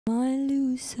My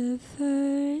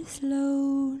Lucifer is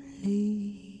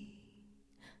lonely.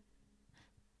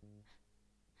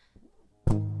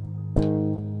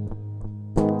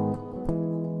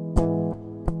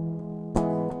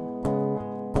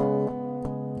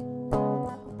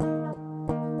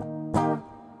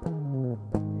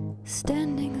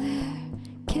 Standing there,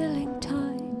 killing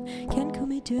time, can't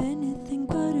commit to anything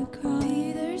but a crime.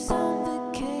 Peter's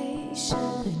on vacation,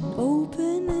 An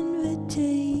open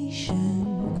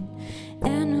invitation,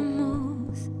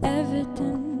 animals,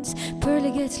 evidence.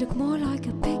 Pearly gates look more like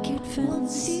a picket fence.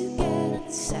 once you get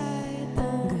inside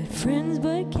them. Good friends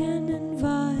but can't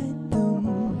invite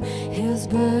them. Hills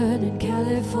burn in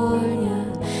California,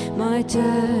 my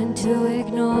turn to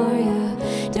ignore ya.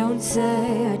 Don't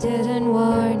say I didn't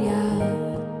warn ya.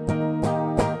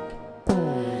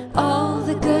 All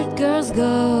the good girls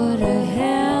go to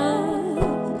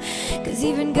hell, 'cause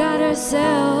even God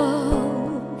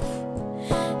herself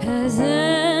has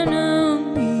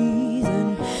enemies.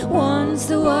 And once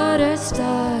the water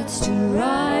starts to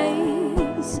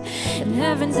rise and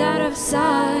heaven's out of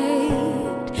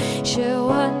sight, she'll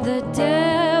want the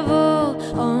devil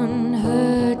on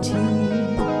her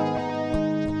team.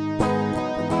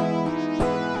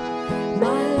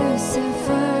 My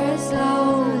Lucifer is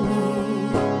lonely.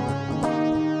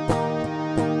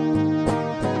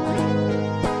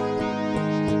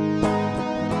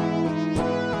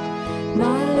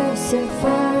 My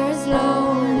Lucifer is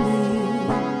lonely.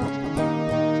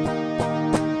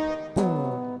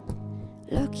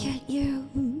 Look at you,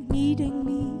 needing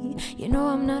me. You know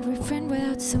I'm not your friend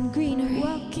without some greenery.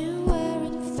 Walking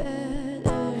wearing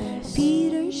fetters.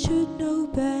 Peter should know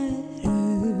better.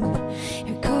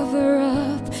 Your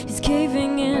cover-up is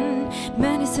caving in.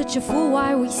 Man is such a fool,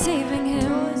 why are we saving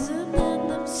him? Poisoning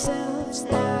themselves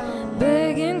down.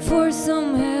 Begging for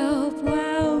some help,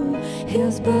 wow.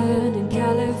 Hills burn in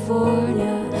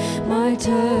California, my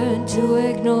turn to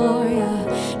ignore ya.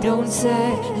 Don't say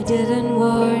I didn't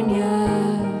warn ya.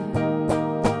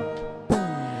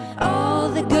 All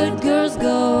the good girls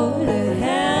go to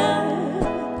hell,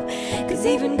 'cause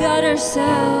even God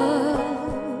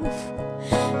herself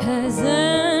has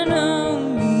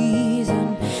enemies.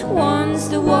 And once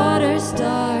the water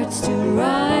starts to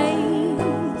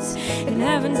rise and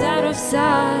heaven's out of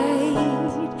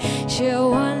sight, she'll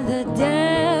want the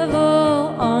devil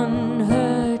on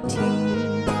her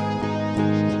team.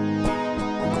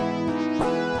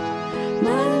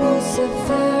 My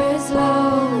Lucifer is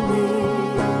lonely.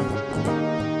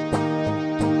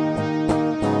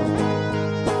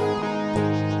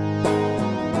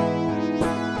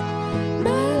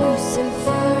 My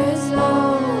Lucifer is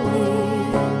lonely.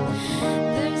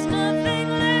 There's nothing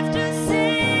left to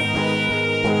say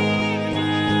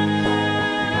now.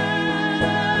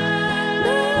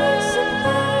 My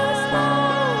Lucifer is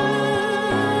lonely.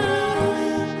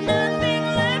 Nothing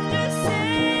left to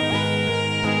say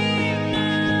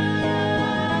now.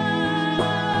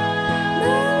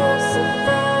 My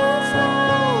Lucifer is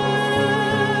lonely.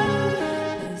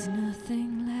 There's nothing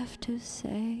left to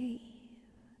say.